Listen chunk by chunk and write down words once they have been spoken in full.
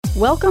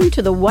Welcome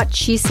to the What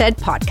She Said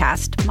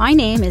podcast. My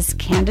name is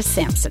Candace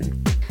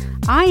Sampson.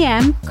 I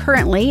am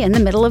currently in the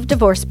middle of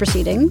divorce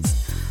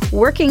proceedings,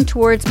 working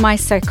towards my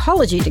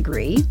psychology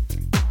degree,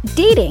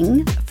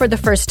 dating for the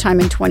first time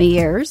in 20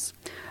 years,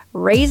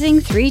 raising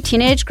 3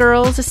 teenage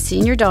girls, a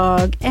senior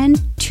dog,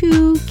 and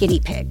 2 guinea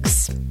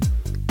pigs.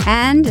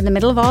 And in the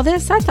middle of all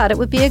this, I thought it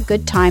would be a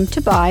good time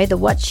to buy the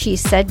What She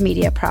Said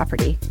media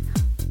property.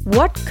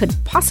 What could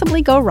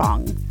possibly go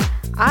wrong?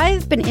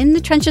 I've been in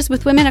the trenches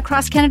with women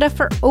across Canada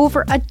for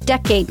over a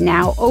decade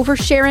now,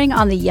 oversharing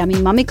on the Yummy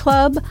Mummy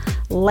Club,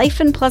 Life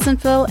in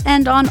Pleasantville,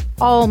 and on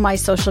all my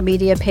social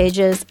media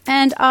pages,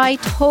 and I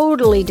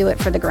totally do it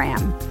for the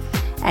gram.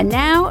 And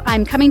now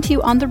I'm coming to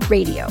you on the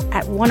radio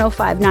at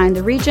 105.9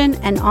 The Region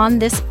and on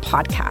this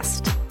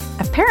podcast.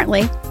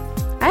 Apparently,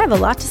 I have a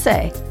lot to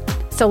say.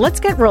 So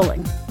let's get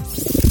rolling.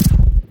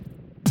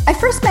 I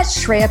first met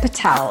Shreya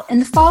Patel in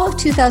the fall of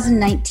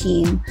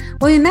 2019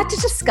 when we met to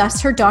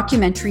discuss her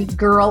documentary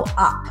Girl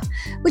Up,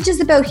 which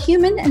is about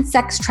human and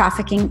sex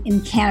trafficking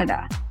in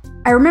Canada.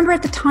 I remember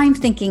at the time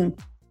thinking,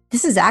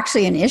 this is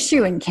actually an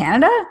issue in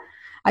Canada?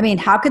 I mean,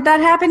 how could that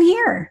happen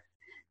here?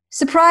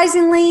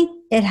 Surprisingly,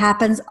 it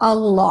happens a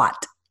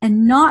lot,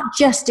 and not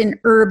just in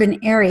urban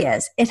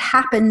areas. It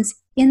happens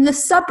in the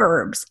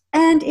suburbs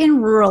and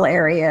in rural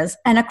areas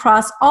and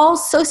across all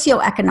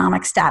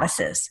socioeconomic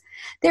statuses.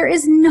 There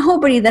is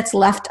nobody that's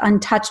left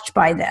untouched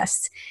by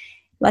this.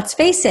 Let's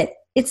face it,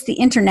 it's the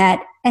internet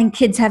and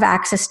kids have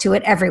access to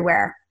it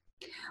everywhere.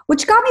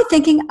 Which got me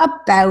thinking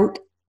about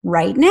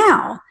right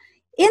now.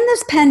 In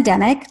this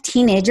pandemic,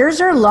 teenagers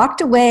are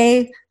locked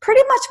away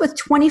pretty much with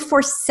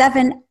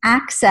 24/7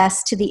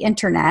 access to the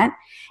internet,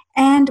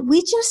 and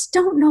we just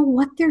don't know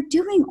what they're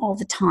doing all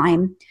the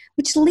time,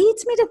 which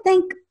leads me to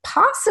think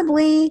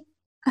possibly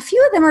a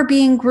few of them are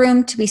being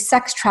groomed to be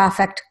sex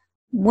trafficked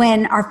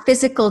when our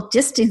physical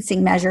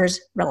distancing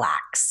measures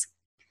relax.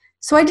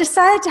 So I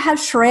decided to have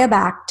Shreya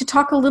back to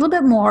talk a little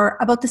bit more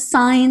about the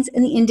signs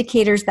and the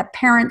indicators that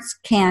parents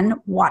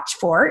can watch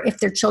for if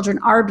their children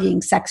are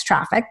being sex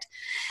trafficked,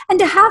 and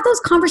to have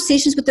those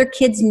conversations with their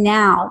kids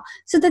now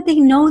so that they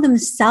know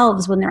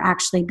themselves when they're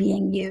actually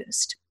being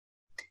used.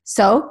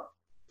 So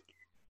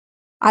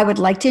I would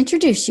like to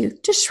introduce you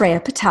to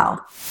Shreya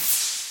Patel.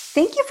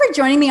 Thank you for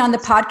joining me on the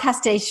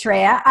podcast today,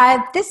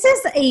 Shreya. This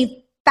is a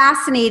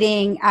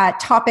fascinating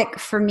topic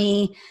for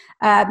me,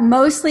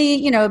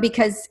 mostly,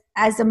 because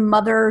as a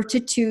mother to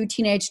 2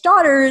 teenage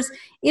daughters,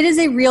 it is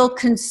a real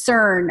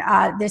concern,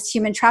 this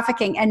human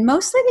trafficking. And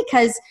mostly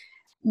because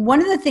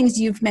one of the things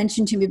you've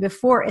mentioned to me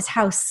before is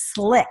how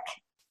slick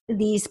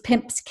these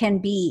pimps can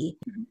be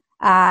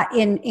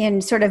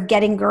in sort of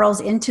getting girls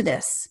into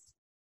this.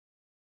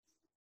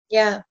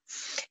 Yeah,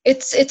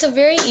 it's a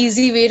very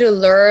easy way to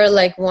lure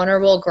like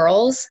vulnerable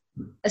girls,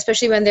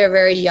 especially when they're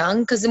very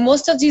young, because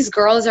most of these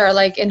girls are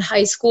like in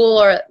high school,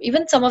 or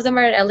even some of them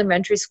are in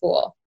elementary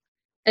school.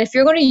 And if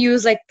you're going to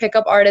use like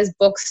pickup artist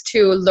books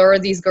to lure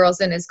these girls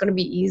in, it's going to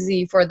be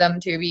easy for them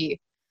to be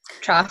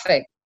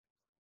trafficked.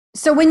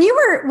 So when you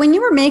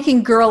were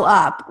making Girl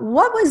Up,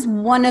 what was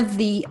one of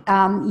the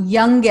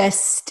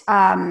youngest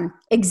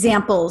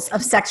examples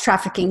of sex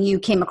trafficking you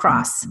came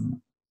across?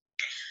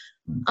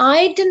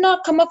 I did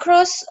not come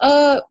across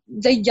the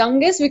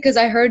youngest, because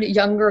I heard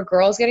younger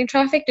girls getting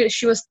trafficked.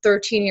 She was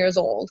 13 years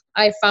old.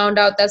 I found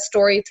out that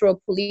story through a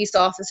police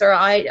officer.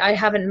 I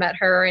haven't met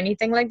her or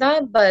anything like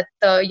that, but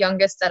the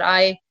youngest that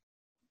I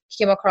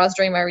came across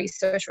during my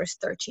research was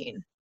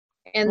 13.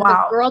 And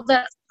Wow. The girl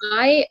that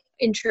I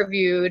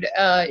interviewed,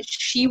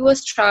 she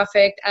was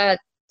trafficked at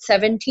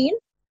 17.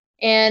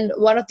 And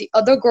one of the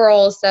other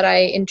girls that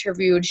I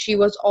interviewed, she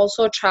was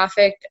also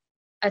trafficked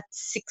at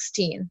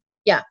 16.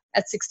 Yeah,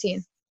 at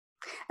 16.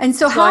 And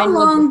so how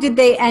long did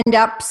they end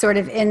up sort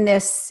of in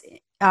this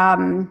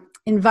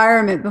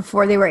environment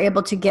before they were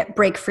able to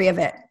break free of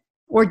it?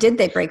 Or did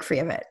they break free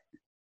of it?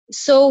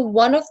 So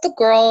one of the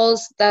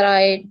girls that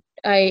I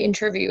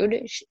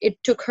interviewed, it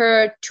took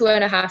her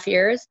 2.5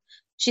 years.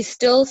 She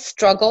still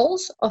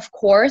struggles, of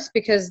course,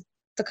 because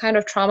the kind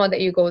of trauma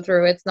that you go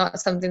through, it's not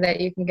something that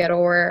you can get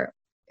over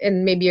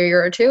in maybe a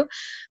year or two.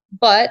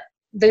 But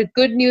the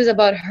good news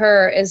about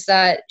her is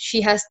that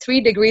she has 3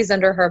 degrees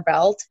under her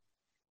belt.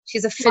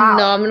 She's a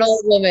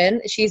phenomenal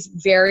woman. She's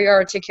very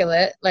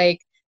articulate,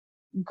 like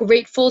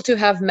grateful to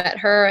have met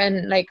her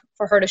and like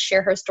for her to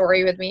share her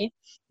story with me.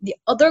 The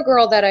other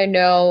girl that I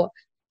know,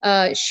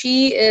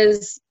 she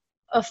is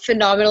a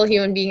phenomenal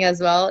human being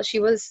as well.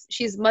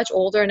 She's much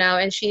older now,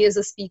 and she is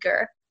a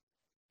speaker.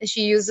 And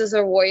she uses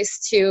her voice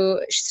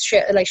to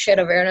shed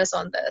awareness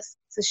on this.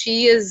 So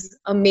she is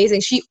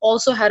amazing. She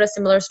also had a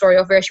similar story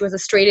of where she was a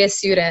straight-A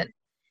student,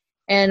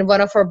 and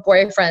one of her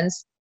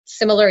boyfriends,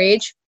 similar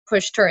age,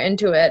 pushed her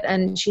into it,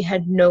 and she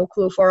had no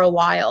clue for a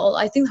while.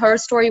 I think her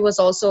story was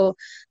also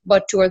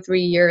about 2 or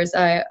 3 years.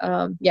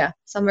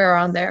 Somewhere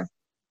around there.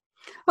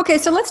 Okay,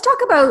 so let's talk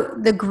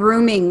about the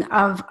grooming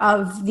of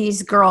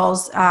these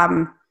girls.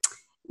 How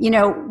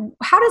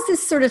does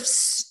this sort of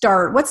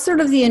start? What's sort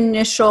of the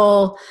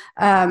initial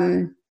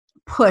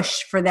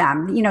push for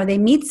them. You know, they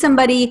meet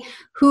somebody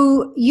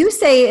who you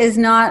say is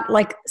not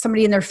like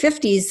somebody in their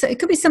 50s. So it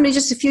could be somebody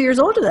just a few years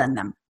older than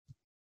them.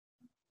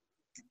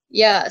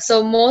 Yeah,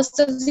 so most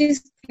of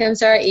these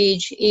pimps are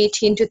age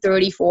 18 to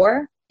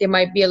 34. They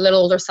might be a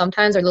little older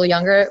sometimes or a little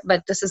younger,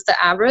 but this is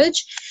the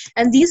average.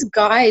 And these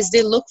guys,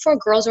 they look for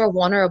girls who are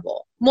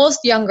vulnerable. Most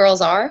young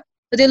girls are,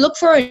 but they look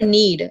for a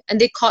need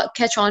and they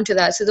catch on to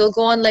that. So they'll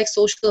go on like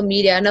social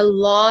media, and a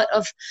lot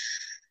of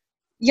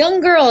young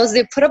girls,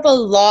 they put up a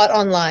lot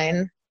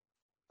online.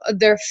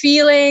 Their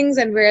feelings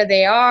and where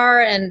they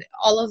are and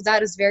all of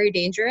that is very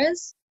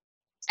dangerous.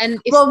 And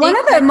if well, one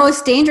of the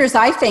most dangerous,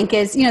 I think,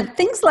 is, you know,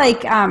 things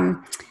like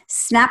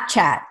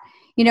Snapchat,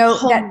 you know,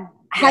 that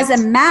has a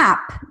map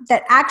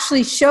that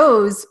actually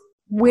shows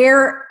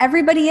where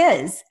everybody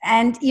is.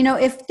 And, you know,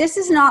 if this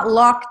is not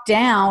locked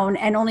down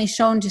and only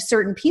shown to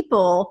certain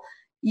people,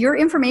 your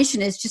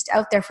information is just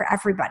out there for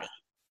everybody.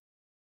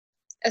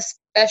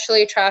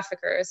 Especially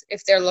traffickers,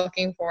 if they're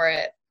looking for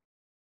it.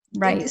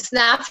 Right.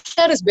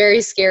 Snapchat is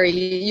very scary.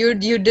 You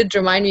did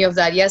remind me of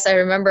that. Yes, I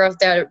remember of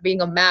there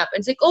being a map. And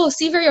it's like, oh,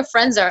 see where your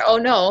friends are. Oh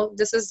no,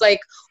 this is like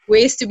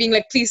ways to being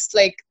like, please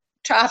like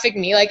traffic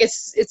me. Like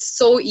it's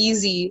so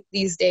easy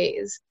these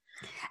days.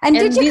 And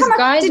did you these come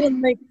guys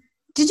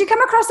did you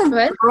come across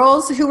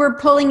girls who were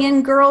pulling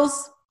in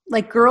girls,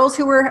 like girls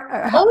who were?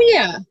 Oh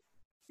yeah,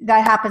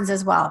 that happens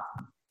as well.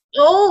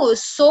 Oh,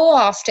 so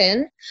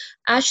often.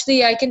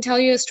 Actually, I can tell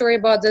you a story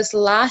about this.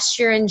 Last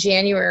year in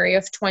January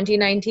of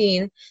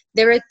 2019,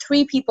 there were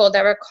 3 people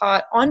that were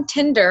caught on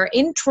Tinder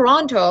in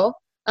Toronto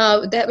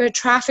that were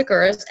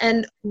traffickers,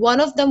 and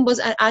one of them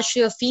was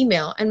actually a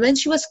female. And when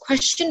she was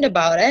questioned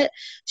about it,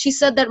 she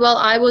said that, well,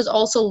 I was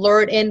also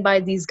lured in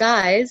by these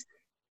guys,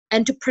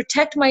 and to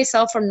protect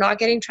myself from not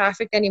getting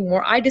trafficked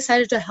anymore, I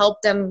decided to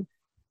help them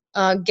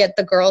get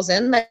the girls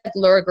in, like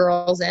lure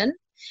girls in.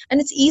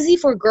 And it's easy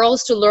for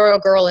girls to lure a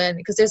girl in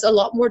because there's a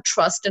lot more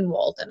trust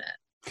involved in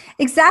it.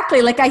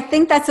 Exactly. Like, I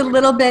think that's a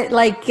little bit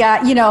like,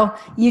 you know,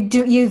 you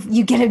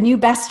get a new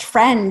best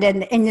friend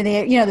and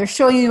they, you know, they're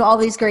showing you all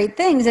these great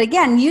things. And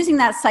again, using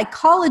that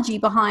psychology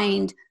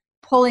behind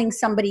pulling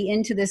somebody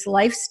into this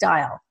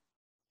lifestyle.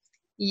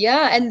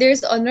 Yeah, and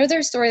there's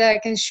another story that I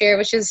can share,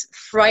 which is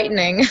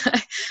frightening.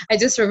 I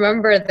just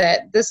remember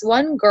that this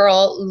one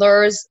girl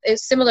lures a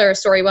similar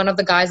story. One of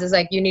the guys is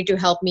like, you need to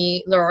help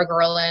me lure a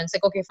girl in. It's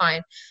like, okay,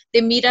 fine.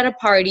 They meet at a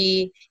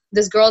party.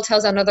 This girl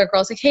tells another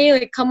girl, it's like, hey,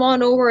 like, come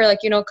on over, like,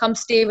 you know, come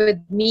stay with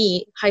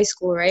me, high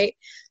school, right?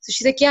 So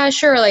she's like, yeah,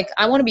 sure. Like,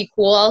 I want to be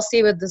cool. I'll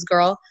stay with this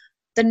girl.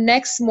 The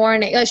next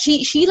morning,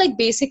 she like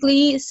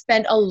basically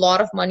spent a lot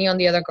of money on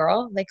the other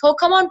girl. Like, oh,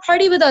 come on,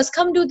 party with us.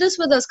 Come do this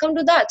with us. Come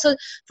do that. So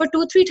for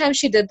 2-3 times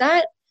she did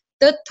that.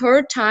 The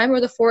 3rd time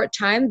or the 4th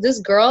time, this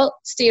girl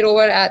stayed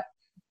over at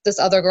this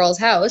other girl's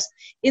house.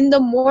 In the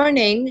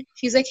morning,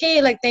 she's like,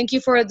 hey, like, thank you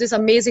for this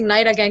amazing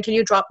night again. Can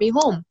you drop me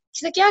home?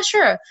 She's like, yeah,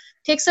 sure.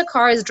 Takes a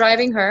car, is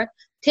driving her,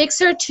 takes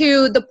her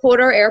to the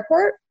Porter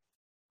airport,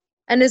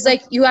 and is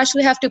like, you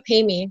actually have to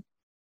pay me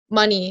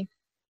money.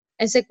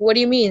 And it's like, what do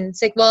you mean?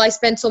 It's like, well, I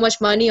spent so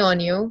much money on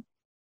you.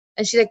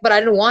 And she's like, but I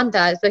didn't want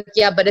that. It's like,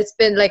 yeah, but it's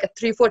been like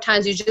 3-4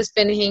 times you've just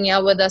been hanging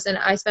out with us and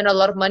I spent a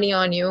lot of money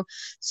on you.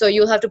 So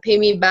you'll have to pay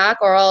me back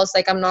or else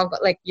like I'm not,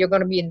 like, you're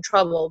going to be in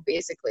trouble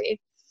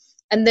basically.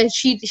 And then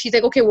she's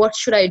like, okay, what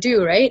should I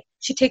do, right?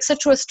 She takes her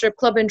to a strip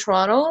club in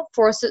Toronto,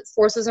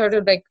 forces her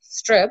to like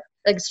strip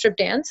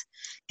dance,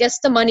 gets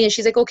the money, and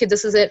she's like, okay,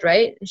 this is it,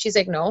 right? And she's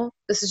like, no,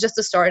 this is just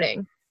the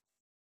starting.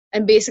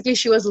 And basically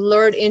she was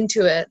lured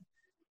into it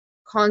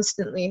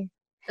constantly.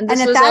 And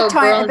at that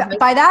time,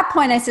 by that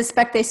point, I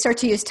suspect they start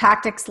to use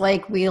tactics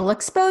like, we'll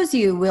expose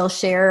you, we'll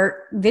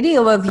share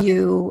video of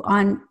you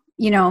on,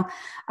 you know,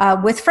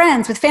 with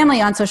friends, with family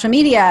on social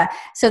media.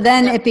 So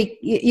then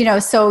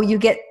so you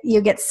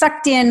get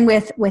sucked in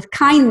with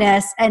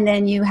kindness, and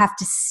then you have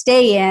to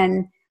stay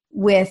in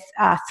with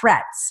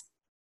threats.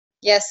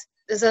 Yes.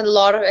 There's a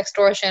lot of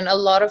extortion, a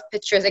lot of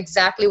pictures,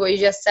 exactly what you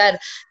just said.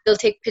 They'll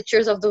take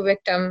pictures of the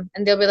victim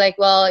and they'll be like,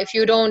 well, if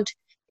you don't,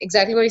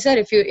 exactly what you said,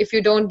 if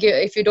you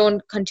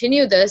don't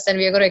continue this, then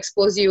we're going to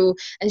expose you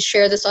and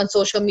share this on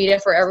social media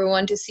for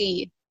everyone to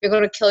see. We're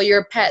going to kill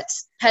your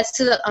pets.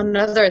 Pets is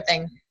another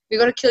thing. We're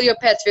going to kill your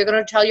pets. We're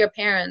going to tell your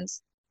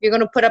parents. We're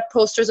going to put up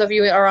posters of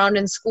you around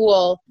in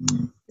school.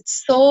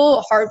 It's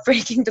so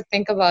heartbreaking to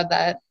think about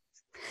that.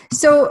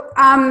 So,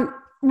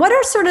 what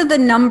are sort of the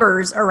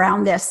numbers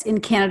around this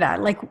in Canada?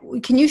 Like,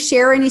 can you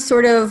share any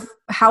sort of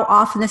how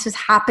often this is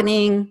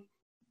happening?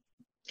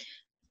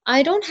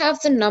 I don't have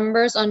the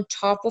numbers on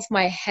top of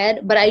my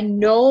head, but I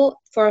know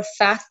for a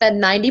fact that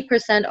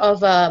 90%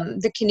 of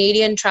the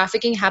Canadian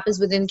trafficking happens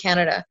within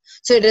Canada.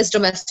 So it is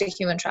domestic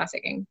human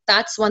trafficking.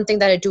 That's one thing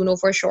that I do know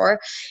for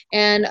sure.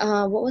 And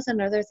what was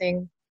another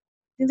thing?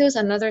 I think there's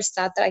another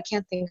stat that I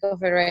can't think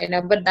of it right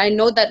now, but I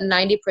know that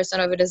 90%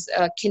 of it is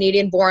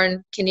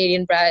Canadian-born,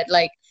 Canadian-bred,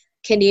 like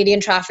Canadian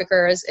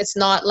traffickers. It's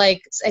not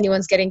like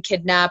anyone's getting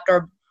kidnapped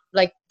or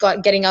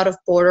getting out of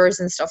borders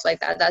and stuff like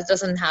that. That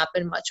doesn't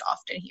happen much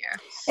often here.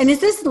 And is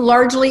this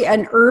largely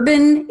an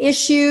urban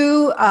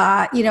issue,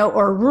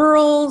 or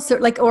rural? So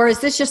or is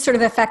this just sort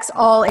of affects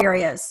all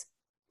areas?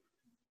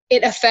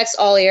 It affects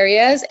all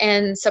areas,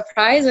 and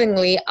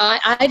surprisingly,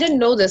 I didn't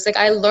know this. Like,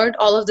 I learned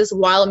all of this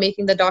while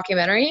making the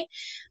documentary.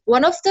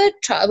 One of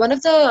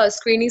the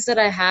screenings that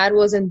I had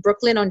was in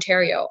Brooklyn,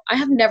 Ontario. I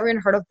have never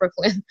even heard of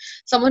Brooklyn.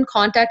 Someone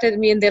contacted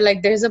me and they're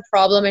like, "There's a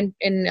problem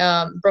in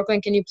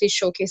Brooklyn. Can you please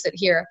showcase it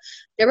here?"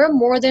 There were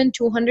more than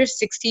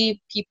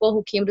 260 people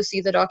who came to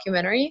see the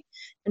documentary,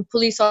 and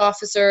police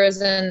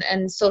officers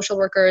and social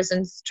workers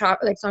and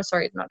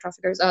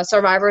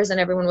survivors, and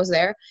everyone was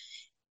there.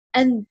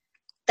 And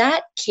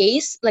that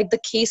case, like the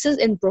cases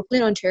in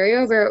Brooklyn,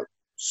 Ontario, were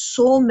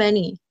so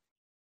many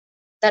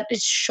that it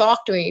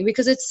shocked me,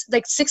 because it's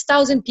like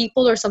 6,000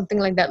 people or something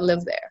like that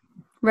live there.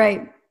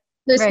 Right.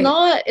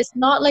 So it's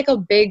not like a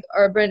big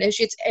urban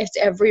issue. It's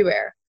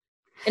everywhere.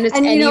 And it's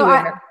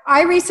anywhere.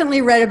 I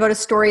recently read about a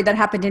story that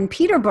happened in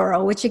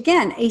Peterborough, which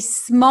again, a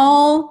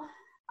small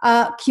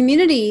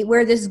community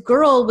where this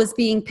girl was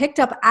being picked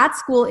up at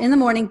school in the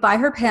morning by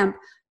her pimp,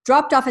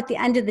 dropped off at the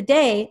end of the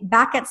day,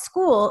 back at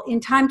school in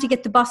time to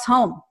get the bus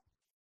home.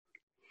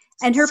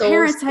 And her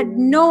parents had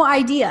no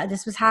idea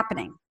this was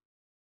happening.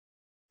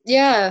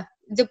 Yeah,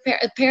 the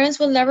parents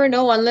will never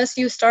know unless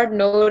you start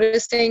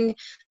noticing.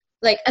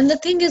 And the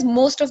thing is,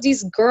 most of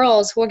these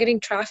girls who are getting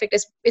trafficked,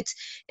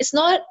 it's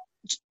not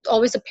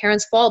always the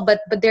parents' fault,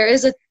 but there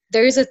is a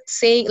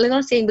saying,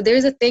 not saying, but there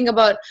is a thing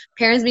about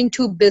parents being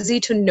too busy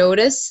to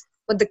notice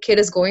what the kid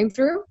is going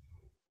through.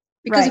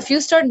 Because if you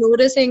start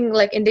noticing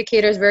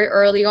indicators very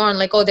early on,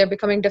 they're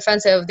becoming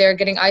defensive, they're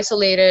getting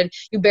isolated,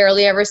 you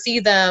barely ever see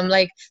them,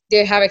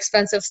 they have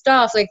expensive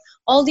stuff,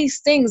 all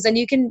these things, then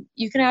you can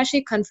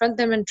actually confront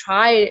them and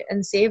try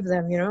and save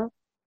them,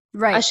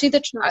 Right. Actually,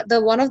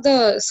 the one of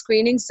the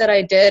screenings that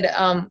I did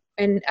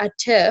at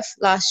TIFF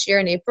last year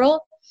in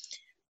April,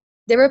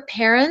 there were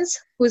parents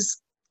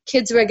whose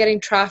kids were getting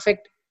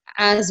trafficked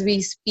as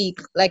we speak,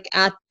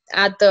 at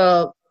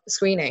the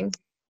screening.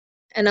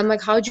 And I'm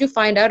like, how'd you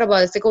find out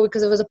about it? It's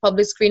because it was a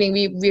public screening.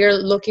 We're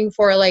looking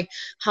for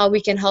how we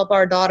can help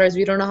our daughters.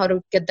 We don't know how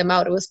to get them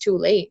out. It was too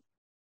late.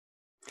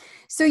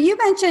 So you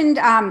mentioned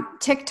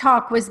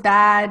TikTok was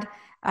bad.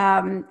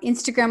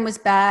 Instagram was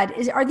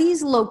bad. Are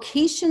these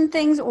location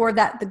things, or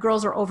that the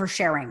girls are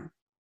oversharing?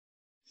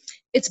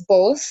 It's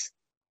both.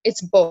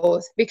 It's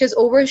both, because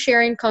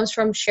oversharing comes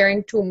from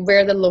sharing to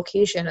where the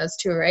location is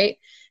too, right?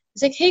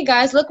 It's like, hey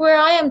guys, look where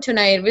I am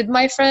tonight with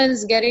my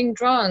friends getting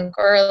drunk,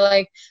 or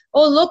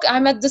oh look,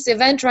 I'm at this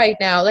event right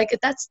now.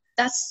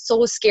 That's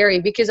so scary,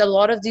 because a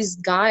lot of these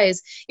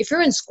guys, if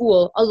you're in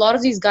school, a lot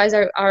of these guys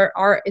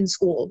are in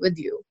school with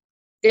you.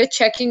 They're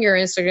checking your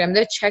Instagram,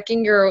 they're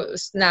checking your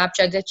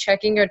Snapchat, they're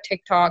checking your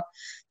TikTok.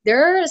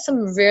 There are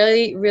some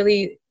really,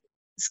 really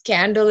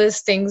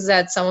scandalous things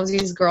that some of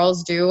these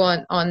girls do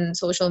on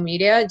social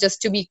media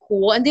just to be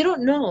cool, and they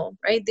don't know,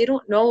 right? They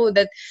don't know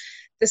that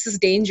this is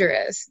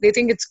dangerous. They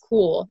think it's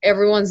cool.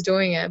 Everyone's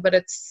doing it, but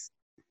it's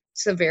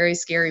a very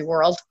scary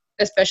world,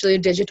 especially a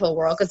digital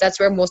world, because that's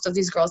where most of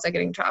these girls are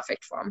getting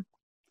trafficked from.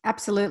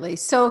 Absolutely.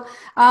 So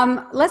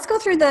let's go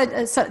through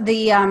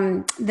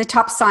the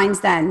top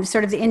signs then,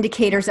 sort of the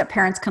indicators that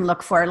parents can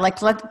look for.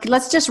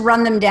 Let's just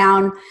run them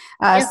down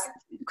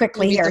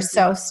quickly here.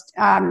 So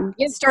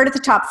start at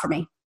the top for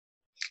me.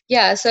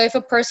 Yeah. So if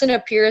a person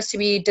appears to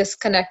be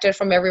disconnected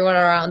from everyone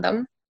around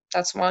them,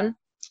 that's one.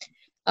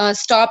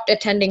 Stopped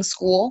attending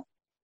school.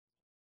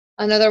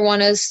 Another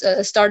one is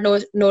start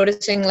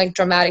noticing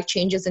dramatic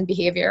changes in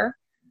behavior.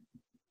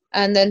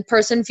 And then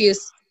person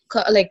feels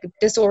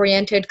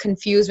disoriented,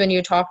 confused when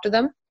you talk to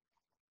them.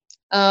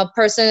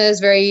 Person is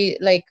very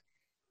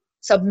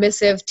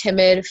submissive,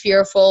 timid,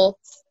 fearful.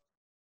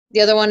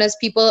 The other one is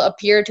people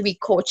appear to be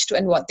coached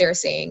in what they're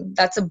saying.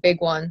 That's a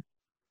big one,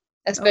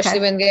 especially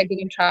when they're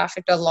getting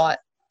trafficked a lot.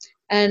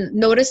 And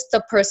notice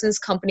the person's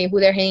company, who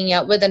they're hanging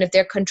out with, and if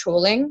they're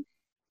controlling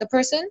the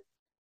person.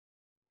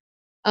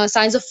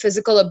 Signs of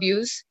physical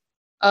abuse.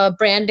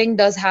 Branding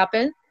does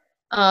happen.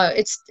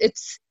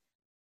 It's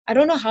I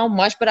don't know how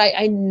much, but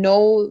I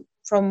know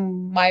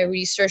from my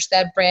research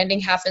that branding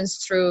happens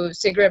through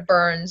cigarette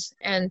burns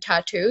and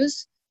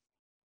tattoos.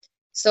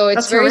 So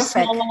it's very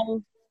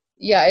small.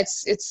 Yeah,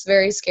 it's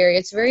very scary.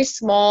 It's very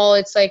small.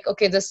 It's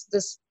okay,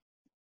 this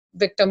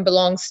victim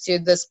belongs to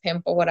this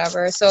pimp or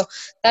whatever. So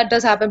that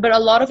does happen, but a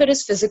lot of it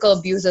is physical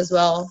abuse as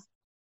well.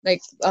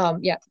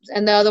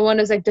 And the other one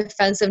is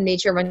defensive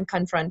nature when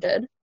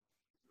confronted,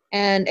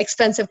 and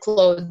expensive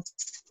clothes,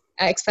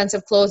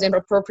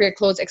 inappropriate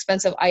clothes,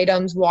 expensive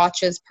items,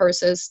 watches,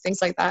 purses,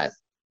 things like that.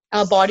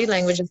 Body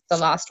language is the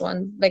last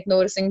one,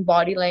 noticing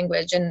body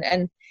language,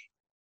 and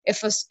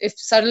if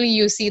suddenly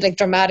you see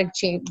dramatic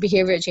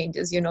behavior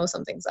changes,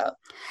 something's up.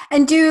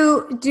 And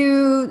do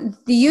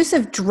the use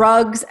of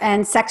drugs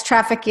and sex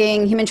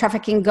trafficking, human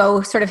trafficking,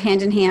 go sort of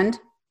hand in hand?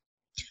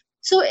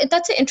 So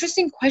that's an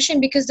interesting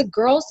question, because the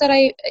girls that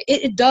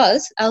it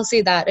does, I'll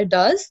say that it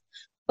does,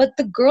 but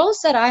the girls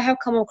that I have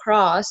come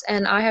across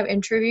and I have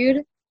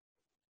interviewed,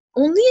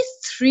 only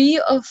three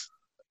of,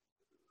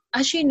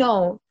 actually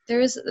no,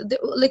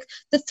 like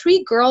the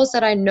three girls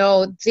that I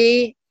know,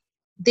 they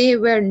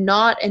were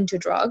not into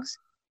drugs.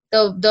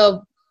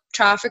 The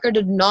trafficker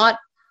did not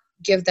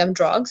give them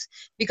drugs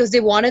because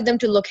they wanted them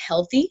to look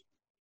healthy,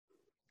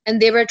 and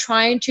they were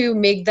trying to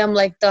make them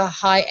like the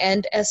high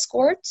end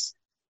escorts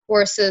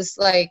versus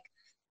like,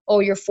 oh,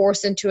 you're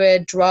forced into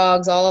it,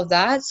 drugs, all of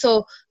that.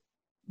 So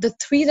the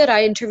three that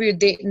I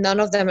interviewed, none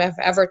of them have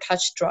ever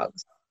touched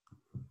drugs.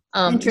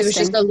 There was just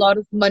Interesting. a lot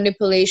of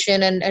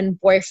manipulation and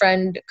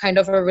boyfriend kind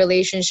of a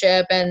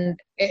relationship, and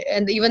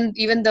even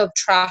the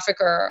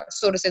trafficker,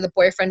 so to say, the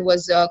boyfriend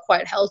was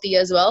quite healthy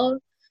as well,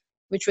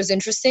 which was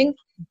interesting.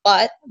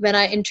 But when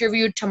I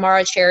interviewed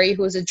Tamara Cherry,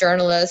 who's a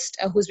journalist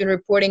who's been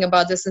reporting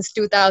about this since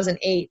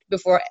 2008,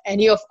 before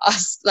any of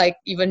us like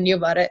even knew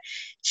about it,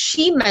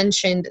 she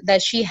mentioned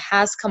that she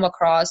has come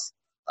across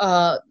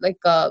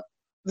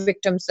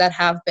victims that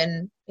have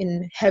been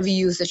in heavy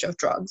usage of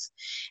drugs.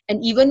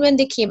 And even when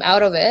they came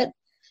out of it,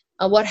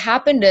 what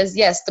happened is,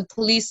 yes, the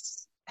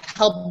police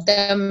helped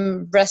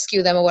them,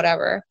 rescue them or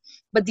whatever.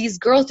 But these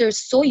girls, they're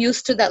so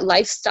used to that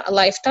lifetime,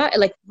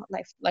 the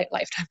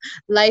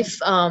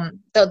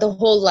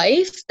whole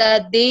life,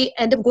 that they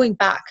end up going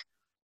back.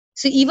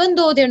 So even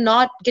though they're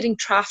not getting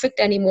trafficked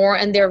anymore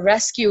and they're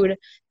rescued,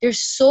 they're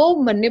so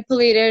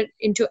manipulated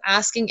into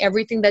asking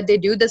everything that they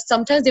do that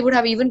sometimes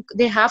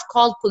they have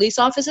called police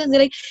officers and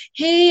they're like,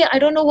 hey, I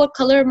don't know what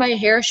color my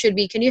hair should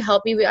be. Can you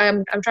help me?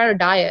 I'm trying to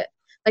dye it.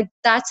 Like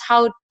that's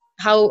how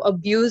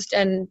abused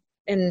and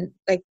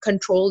like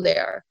controlled they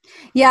are.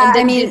 Yeah, And I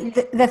then mean,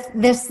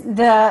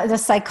 the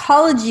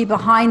psychology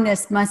behind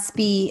this must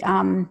be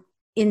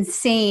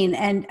insane,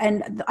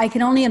 and I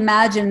can only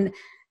imagine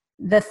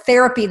the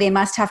therapy they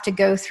must have to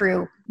go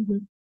through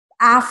Mhm.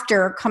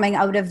 after coming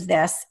out of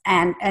this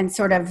and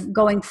sort of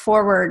going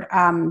forward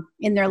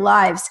in their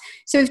lives.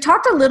 So we've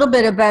talked a little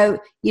bit about,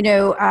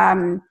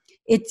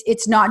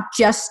 it's not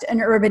just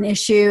an urban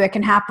issue; it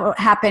can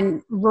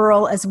happen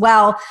rural as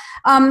well.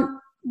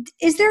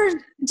 Does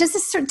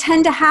this sort of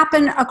tend to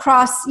happen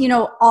across,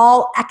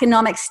 all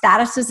economic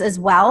statuses as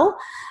well?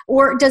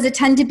 Or does it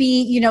tend to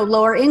be,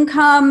 lower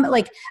income?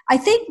 Like, I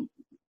think,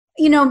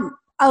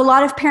 a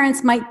lot of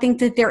parents might think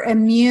that they're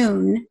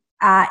immune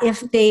if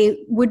they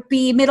would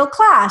be middle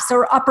class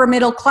or upper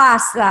middle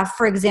class,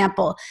 for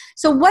example.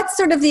 So what's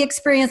sort of the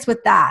experience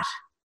with that?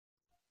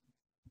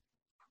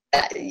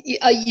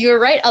 You're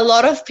right. A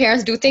lot of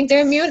parents do think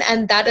they're immune,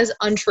 and that is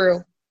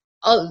untrue.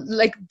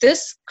 Like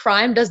this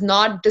crime does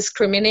not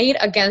discriminate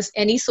against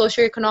any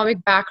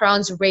socioeconomic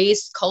backgrounds,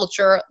 race,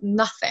 culture,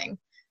 nothing.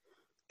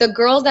 The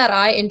girl that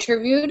I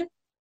interviewed,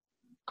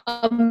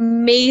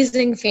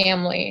 amazing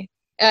family.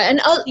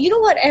 And you know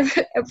what?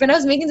 When I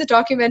was making the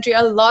documentary,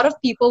 a lot of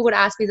people would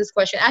ask me this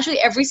question. Actually,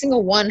 every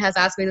single one has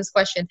asked me this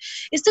question.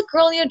 Is the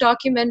girl in your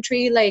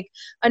documentary like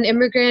an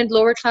immigrant,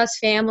 lower class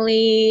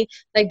family,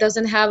 like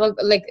doesn't have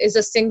is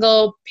a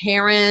single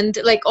parent,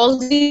 like all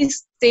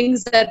these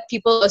things that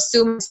people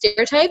assume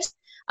stereotypes?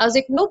 I was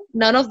like, nope,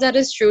 none of that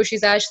is true.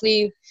 She's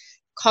actually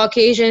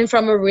Caucasian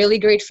from a really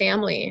great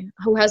family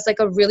who has like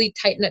a really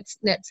tight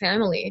knit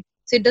family.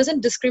 So it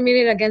doesn't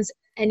discriminate against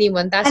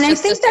anyone. That's And I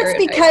just a think that's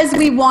stereotype. because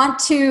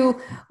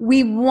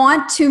we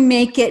want to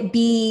make it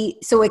be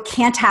so it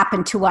can't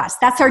happen to us.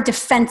 That's our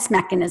defense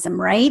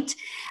mechanism, right?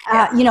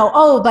 Yeah.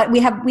 But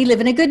we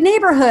live in a good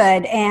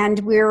neighborhood and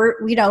we're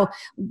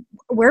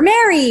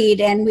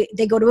married and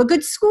they go to a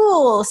good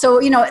school. So,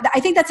 I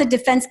think that's a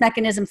defense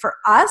mechanism for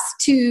us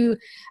to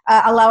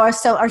allow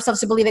ourselves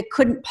to believe it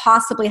couldn't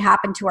possibly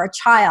happen to our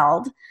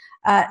child.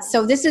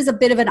 So this is a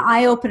bit of an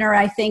eye-opener,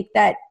 I think,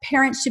 that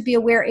parents should be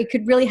aware it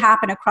could really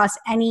happen across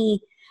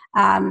in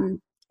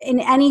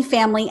any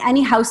family,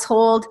 any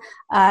household,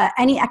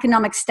 any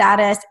economic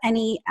status,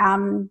 any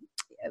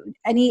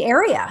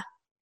area.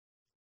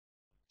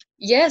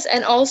 Yes,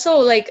 and also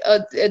like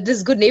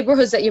this good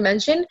neighborhoods that you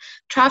mentioned,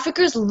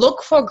 traffickers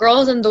look for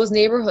girls in those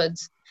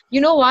neighborhoods.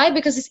 You know why?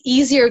 Because it's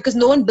easier, because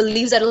no one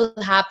believes that it'll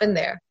happen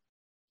there.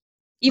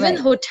 Even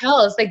Right.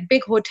 hotels, like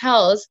big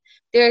hotels,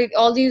 there are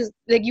all these,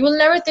 like you will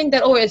never think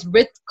that, oh, it's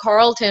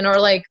Ritz-Carlton or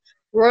like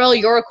Royal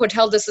York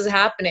Hotel this is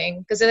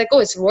happening. Because they're like, oh,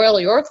 it's Royal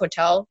York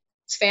Hotel.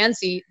 It's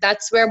fancy.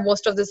 That's where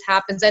most of this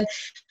happens. And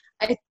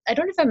I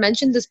don't know if I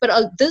mentioned this, but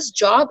this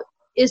job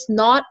is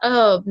not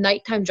a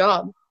nighttime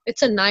job.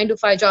 It's a 9 to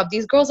 5 job.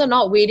 These girls are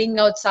not waiting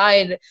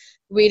outside,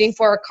 waiting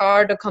for a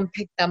car to come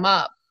pick them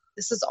up.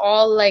 This is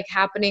all like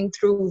happening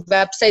through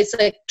websites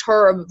like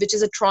TURB, which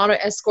is a Toronto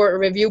Escort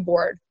Review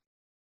Board.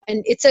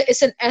 And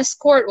it's an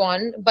escort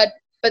one, but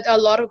a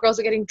lot of girls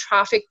are getting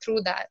trafficked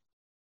through that.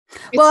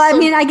 Well, I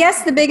mean, I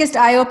guess the biggest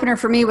eye opener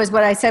for me was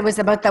what I said was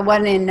about the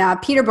one in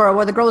Peterborough,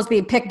 where the girl was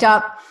being picked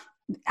up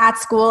at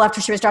school after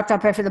she was dropped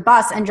off after the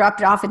bus and dropped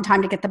it off in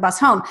time to get the bus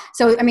home.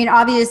 So, I mean,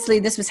 obviously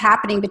this was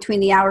happening between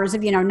the hours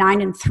of,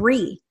 9 and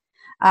 3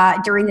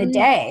 during the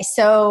day.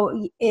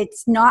 So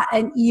it's not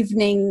an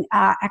evening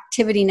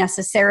activity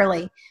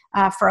necessarily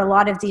for a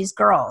lot of these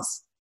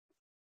girls.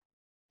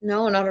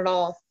 No, not at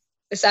all.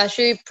 It's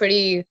actually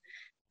pretty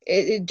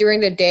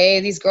during the day,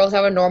 these girls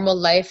have a normal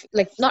life,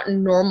 like not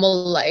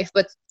normal life,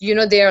 but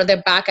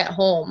they're back at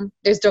home.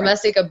 There's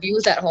domestic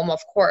abuse at home, of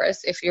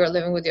course, if you're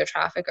living with your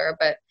trafficker,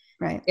 but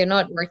they're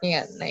not working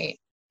at night.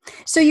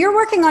 So you're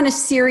working on a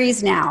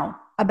series now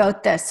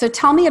about this. So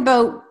tell me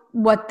about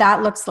what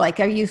that looks like.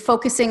 Are you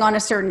focusing on a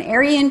certain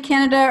area in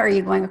Canada? Are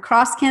you going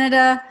across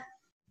Canada?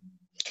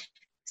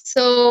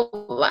 So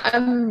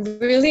I'm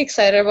really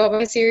excited about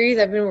my series.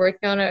 I've been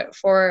working on it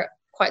for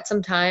quite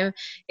some time.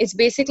 It's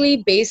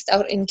basically based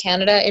out in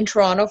Canada, in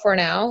Toronto for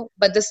now,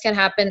 but this can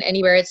happen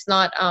anywhere. It's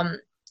not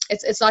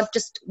it's not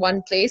just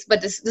one place,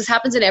 but this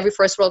happens in every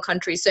first world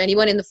country. So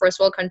anyone in the first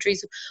world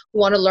countries who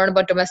want to learn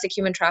about domestic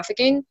human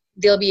trafficking,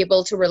 they'll be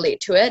able to relate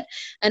to it.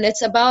 And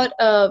it's about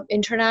an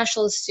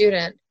international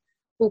student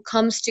who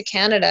comes to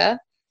Canada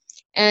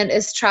and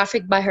is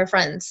trafficked by her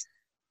friends.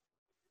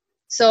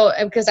 So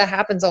because that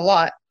happens a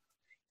lot.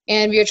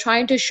 And we are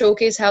trying to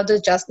showcase how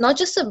not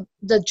just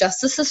the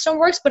justice system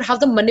works, but how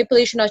the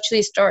manipulation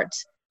actually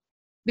starts.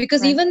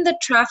 Because even the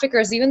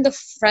traffickers, even the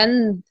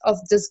friend of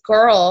this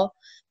girl,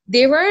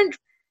 they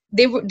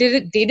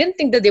didn't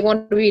think that they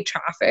wanted to be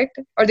trafficked,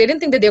 or they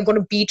didn't think that they were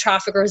going to be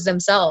traffickers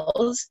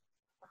themselves.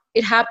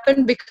 It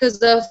happened because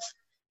of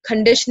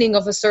conditioning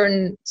of a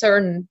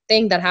certain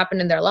thing that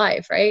happened in their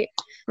life, right?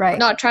 Right.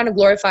 Not trying to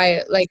glorify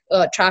like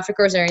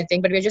traffickers or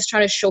anything, but we're just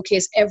trying to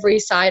showcase every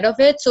side of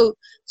it. So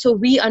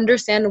we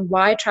understand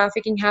why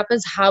trafficking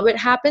happens, how it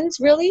happens,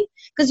 really.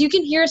 Because you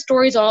can hear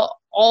stories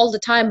all the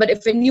time, but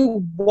when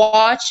you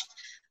watch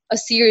a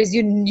series,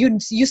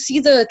 you see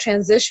the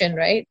transition,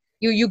 right?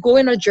 You go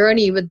in a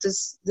journey with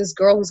this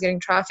girl who's getting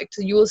trafficked,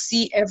 so you will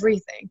see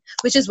everything,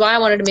 which is why I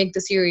wanted to make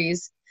the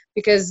series.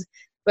 Because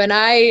when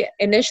I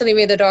initially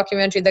made the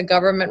documentary, the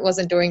government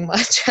wasn't doing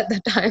much at the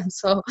time.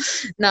 So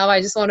now I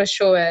just want to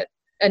show it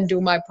and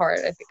do my part,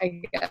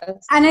 I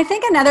guess. And I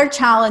think another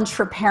challenge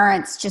for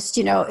parents just,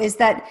 is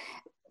that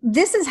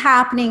this is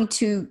happening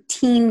to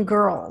teen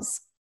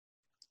girls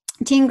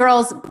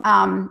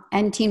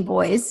and teen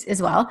boys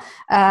as well.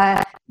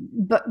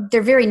 But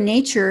their very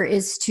nature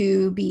is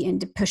to be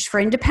push for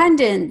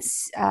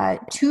independence,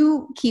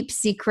 to keep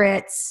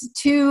secrets,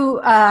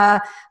 to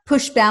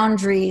push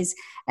boundaries.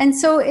 And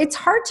so it's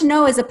hard to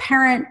know as a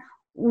parent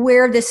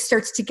where this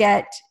starts to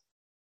get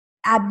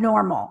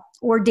abnormal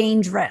or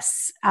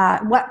dangerous.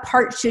 What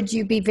part should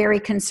you be very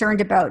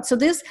concerned about? So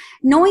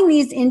knowing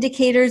these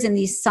indicators and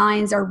these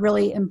signs are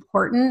really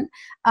important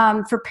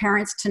for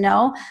parents to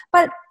know.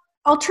 But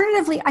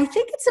alternatively, I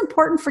think it's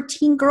important for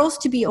teen girls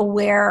to be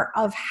aware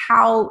of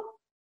how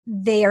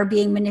they are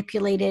being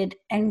manipulated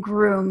and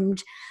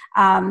groomed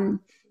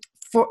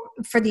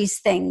for these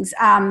things.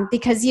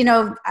 Because,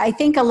 I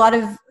think a lot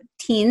of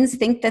teens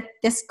think that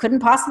this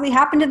couldn't possibly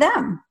happen to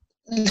them.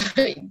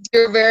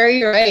 You're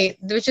very right,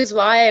 which is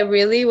why I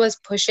really was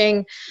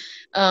pushing.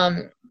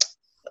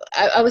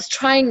 I was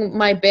trying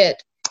my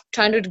bit,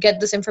 trying to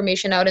get this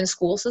information out in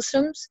school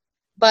systems,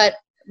 but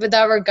with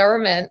our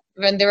government,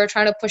 when they were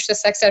trying to push the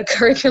sex ed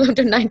curriculum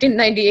to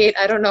 1998,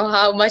 I don't know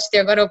how much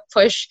they're going to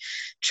push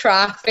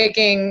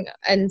trafficking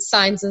and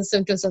signs and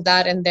symptoms of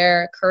that in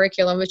their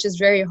curriculum, which is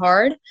very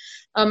hard.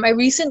 I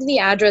recently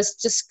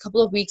addressed, just a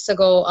couple of weeks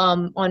ago,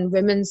 on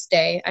Women's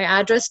Day, I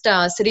addressed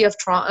city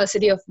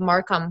of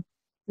Markham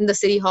in the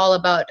city hall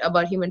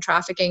about human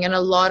trafficking, and a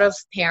lot of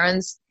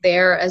parents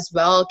there as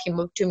well came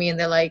up to me and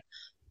they're like,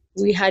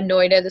 we had no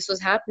idea this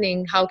was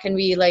happening. How can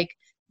we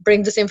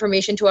bring this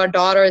information to our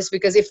daughters?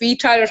 Because if we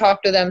try to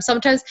talk to them,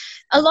 sometimes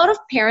a lot of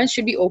parents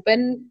should be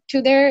open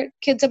to their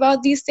kids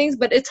about these things,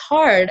 but it's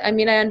hard. I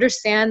mean, I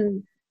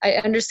understand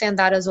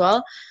that as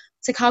well.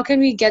 It's like, how can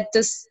we get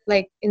this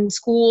in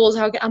schools?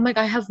 I'm like,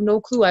 I have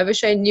no clue. I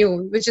wish I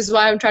knew, which is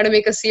why I'm trying to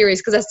make a series,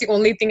 because that's the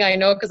only thing I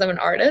know, because I'm an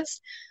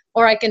artist.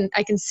 Or I can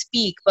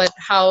speak, but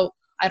I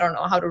don't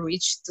know how to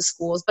reach the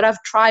schools. But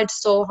I've tried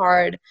so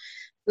hard.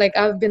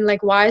 I've been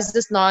why is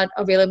this not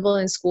available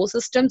in school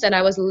systems? And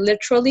I was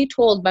literally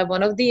told by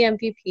one of the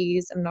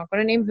MPPs, I'm not going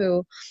to name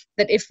who,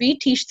 that if we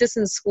teach this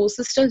in school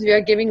systems, we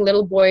are giving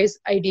little boys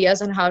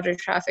ideas on how to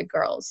traffic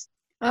girls.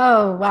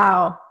 Oh,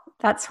 wow.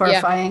 That's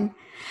horrifying.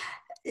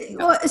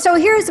 Yeah. So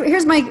here's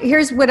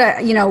what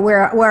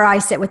where I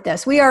sit with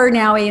this. We are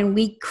now in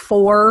week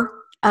 4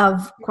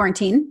 of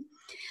quarantine.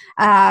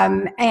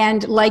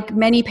 And like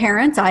many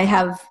parents, I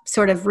have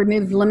sort of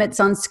removed limits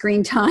on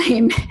screen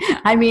time.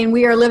 I mean,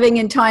 we are living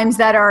in times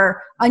that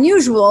are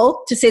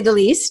unusual, to say the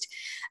least.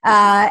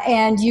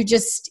 And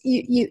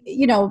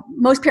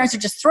most parents are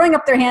just throwing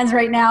up their hands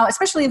right now,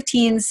 especially of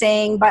teens,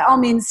 saying, by all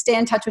means, stay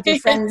in touch with your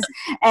friends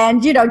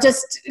and,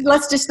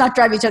 let's just not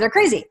drive each other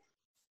crazy.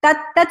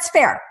 That's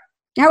fair.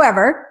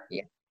 However,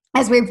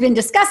 as we've been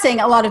discussing,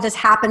 a lot of this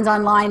happens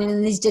online and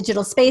in these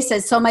digital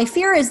spaces. So my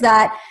fear is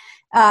that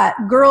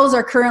girls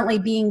are currently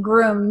being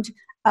groomed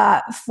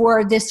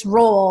for this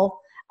role,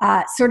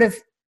 sort of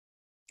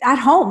at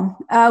home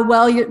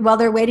while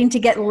they're waiting to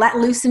get let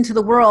loose into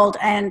the world,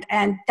 and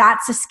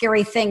that's a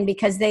scary thing,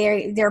 because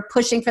they're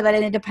pushing for that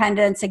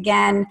independence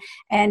again,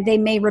 and they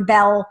may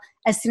rebel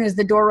as soon as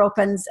the door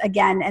opens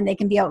again and they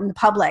can be out in the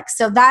public.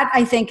 So that,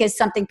 I think, is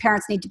something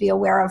parents need to be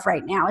aware of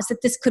right now, is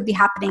that this could be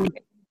happening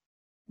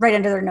right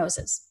under their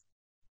noses.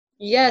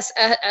 Yes,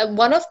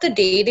 one of the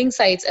dating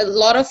sites, a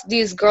lot of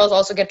these girls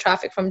also get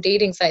trafficked from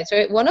dating sites,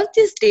 right? One of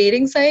these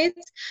dating sites,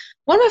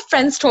 one of my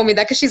friends told me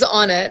that because she's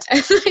on it.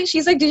 And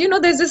she's like, did you know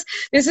there's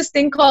this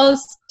thing called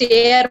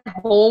stay at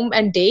home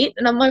and date?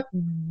 And I'm like,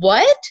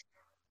 what?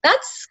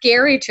 That's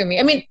scary to me.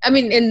 I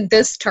mean, in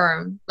this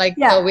term, like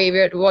the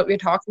way what we're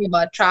talking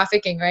about,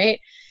 trafficking, right?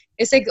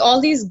 It's like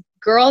all these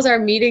girls are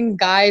meeting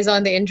guys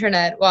on the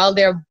internet while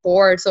they're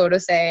bored, so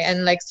to say,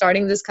 and like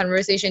starting this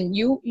conversation.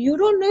 You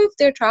don't know if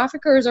they're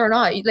traffickers or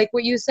not. Like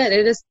what you said,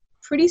 it is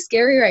pretty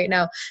scary right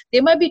now. They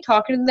might be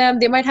talking to them.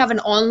 They might have an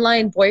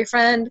online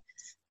boyfriend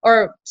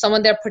or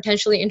someone they're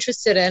potentially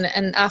interested in.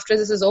 And after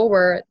this is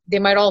over, they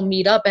might all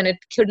meet up and it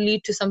could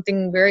lead to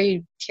something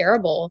very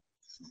terrible.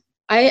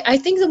 I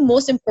think the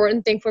most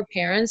important thing for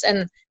parents,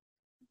 and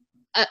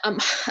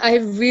I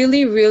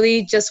really,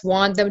 really just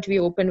want them to be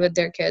open with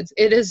their kids.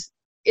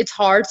 It's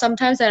hard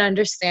sometimes, I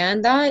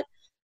understand that,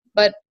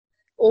 but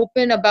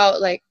open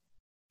about like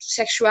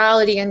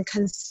sexuality and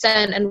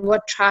consent and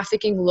what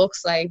trafficking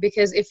looks like.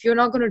 Because if you're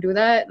not going to do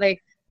that,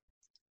 like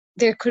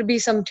there could be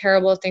some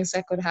terrible things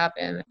that could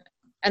happen.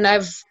 And I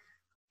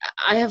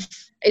have,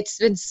 it's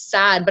been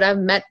sad, but I've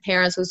met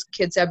parents whose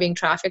kids are being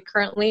trafficked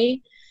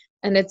currently,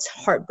 and it's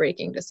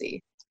heartbreaking to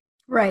see.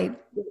 Right.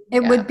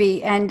 It would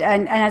be. And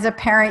as a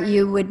parent,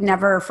 you would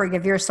never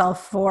forgive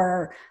yourself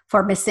for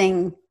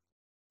missing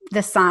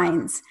the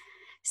signs.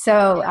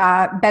 So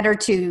better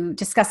to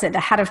discuss it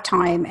ahead of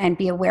time and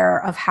be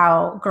aware of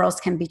how girls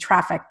can be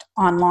trafficked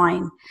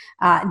online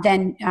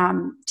than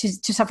to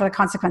suffer the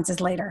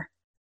consequences later.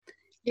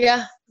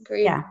 Yeah,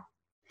 agreed. Yeah.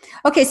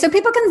 Okay, so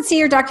people can see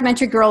your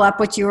documentary Girl Up,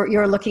 which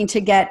you're looking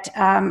to get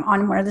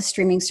on one of the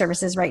streaming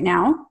services right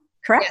now,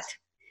 correct?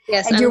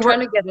 Yes, and I'm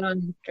trying to get it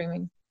on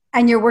streaming.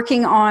 And you're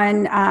working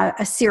on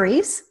a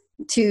series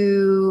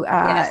to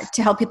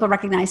help people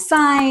recognize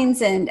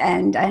signs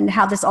and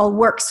how this all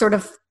works sort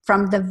of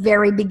from the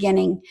very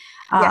beginning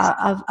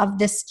of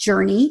this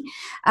journey.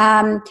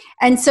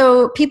 And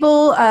so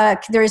people,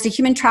 there is a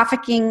human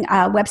trafficking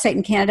website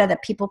in Canada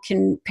that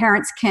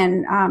parents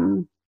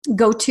can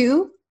go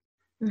to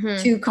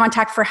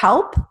contact for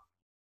help.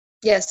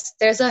 Yes,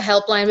 there's a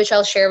helpline which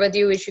I'll share with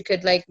you, which you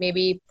could like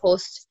maybe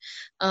post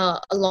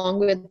along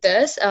with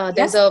this.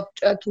 There's a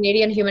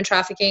Canadian human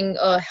trafficking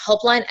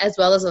helpline as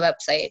well as a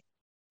website.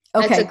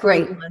 Okay, it's a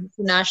great one. It's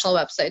a national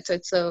website,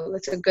 so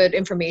it's a good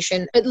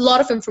information. A lot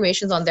of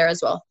information's on there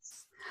as well.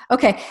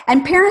 Okay,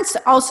 and parents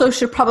also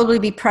should probably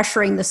be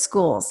pressuring the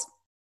schools.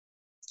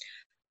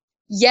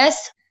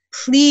 Yes,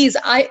 please.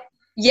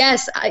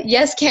 Yes,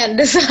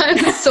 Candace,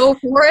 I'm so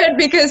for it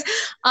because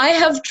I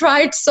have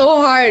tried so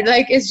hard.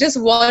 Like, it's just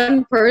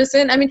one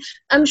person. I mean,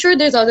 I'm sure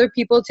there's other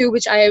people too,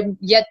 which I have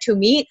yet to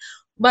meet,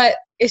 but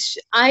it's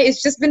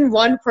just been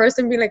one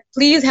person being like,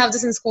 please have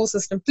this in school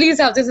system. Please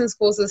have this in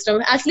school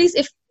system. At least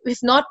if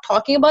not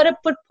talking about it,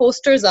 put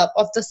posters up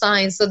of the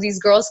signs so these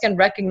girls can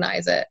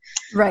recognize it.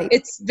 Right.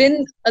 It's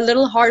been a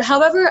little hard.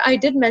 However, I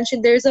did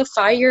mention there's a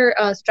 5-year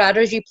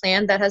strategy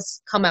plan that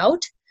has come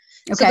out.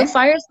 Okay. So the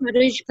fire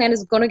strategy plan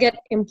is going to get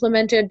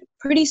implemented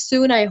pretty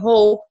soon, I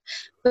hope.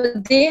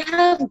 But they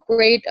have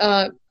great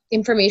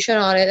information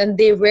on it, and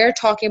they were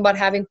talking about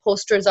having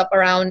posters up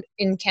around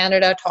in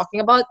Canada talking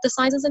about the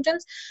signs and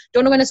symptoms.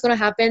 Don't know when it's going to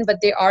happen,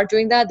 but they are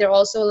doing that. They're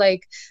also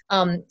like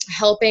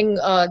helping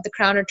the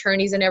Crown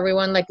attorneys and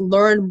everyone like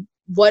learn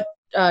what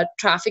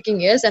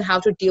trafficking is and how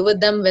to deal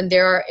with them when they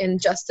are in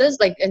justice,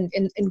 like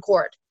in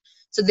court,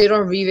 so they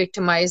don't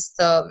re-victimize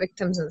the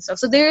victims and stuff.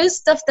 So there is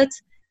stuff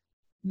that's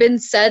been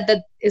said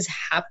that is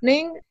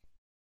happening.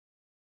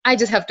 I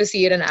just have to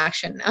see it in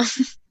action now.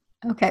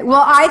 Okay.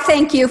 Well, I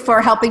thank you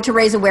for helping to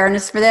raise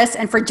awareness for this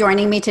and for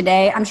joining me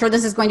today. I'm sure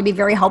this is going to be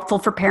very helpful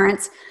for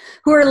parents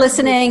who are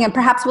listening, and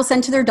perhaps will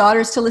send to their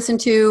daughters to listen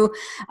to,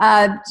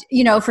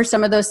 for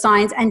some of those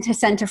signs and to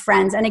send to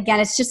friends. And again,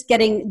 it's just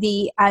getting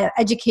the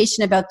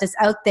education about this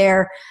out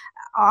there.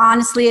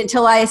 Honestly,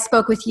 until I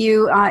spoke with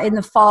you in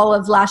the fall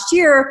of last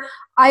year,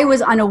 I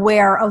was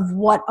unaware of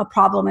what a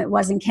problem it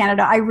was in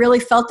Canada. I really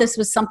felt this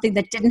was something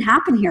that didn't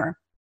happen here.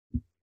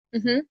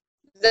 Mm-hmm.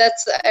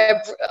 That's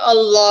a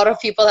lot of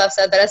people have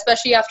said that,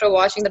 especially after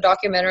watching the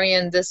documentary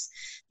and this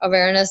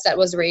awareness that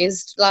was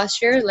raised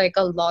last year. Like,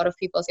 a lot of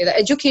people say that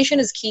education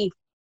is key.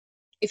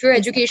 If you're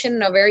education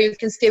and aware, you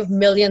can save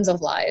millions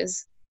of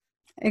lives.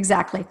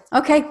 Exactly.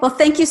 Okay. Well,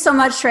 thank you so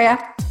much,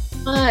 Shreya.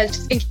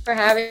 Thank you for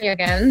having me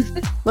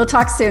again. We'll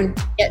talk soon.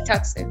 Yeah,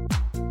 talk soon.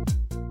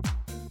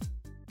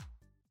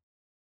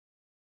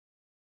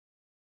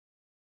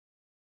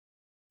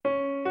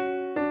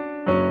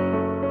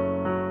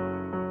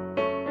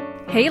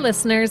 Hey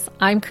listeners,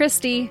 I'm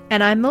Christy.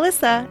 And I'm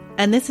Melissa,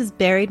 and this is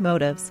Buried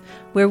Motives,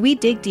 where we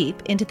dig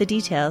deep into the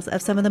details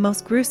of some of the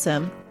most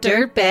gruesome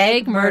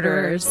dirtbag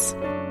murderers.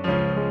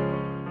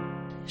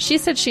 She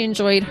said she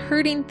enjoyed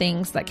hurting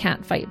things that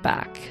can't fight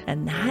back.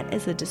 And that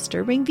is a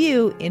disturbing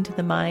view into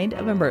the mind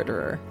of a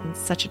murderer and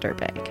such a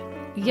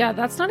dirtbag. Yeah,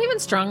 that's not even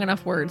strong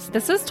enough words.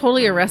 This is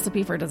totally a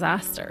recipe for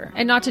disaster.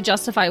 And not to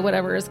justify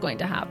whatever is going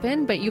to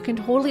happen, but you can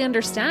totally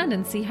understand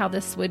and see how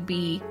this would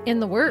be in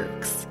the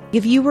works.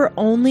 If you were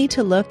only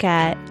to look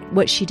at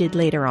what she did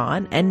later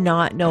on and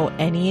not know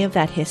any of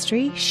that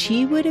history,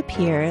 she would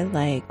appear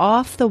like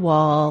off the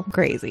wall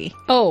crazy.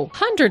 Oh,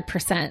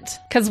 100%.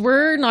 Because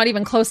we're not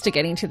even close to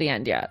getting to the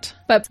end yet.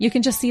 But you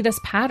can just see this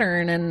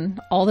pattern and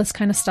all this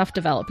kind of stuff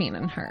developing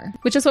in her,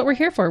 which is what we're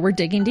here for. We're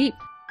digging deep.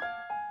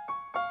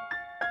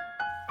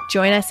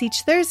 Join us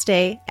each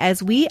Thursday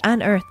as we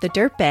unearth the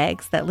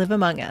dirtbags that live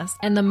among us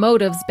and the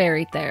motives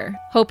buried there.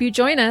 Hope you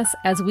join us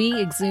as we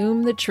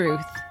exhume the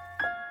truth.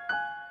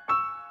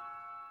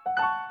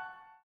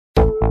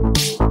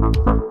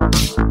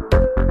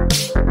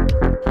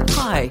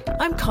 Hi,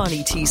 I'm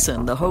Connie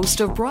Thiessen, the host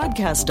of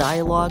Broadcast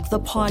Dialogue, the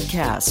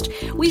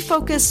podcast. We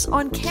focus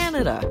on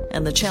Canada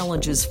and the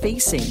challenges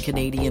facing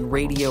Canadian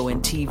radio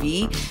and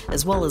TV,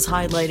 as well as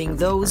highlighting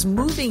those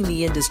moving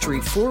the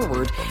industry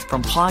forward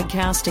from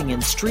podcasting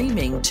and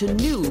streaming to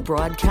new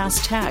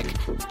broadcast tech.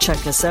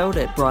 Check us out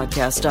at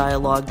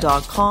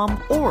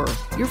broadcastdialogue.com or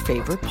your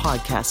favorite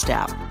podcast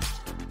app.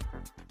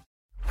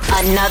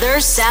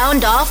 Another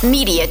Sound Off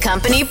Media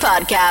Company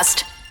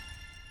podcast.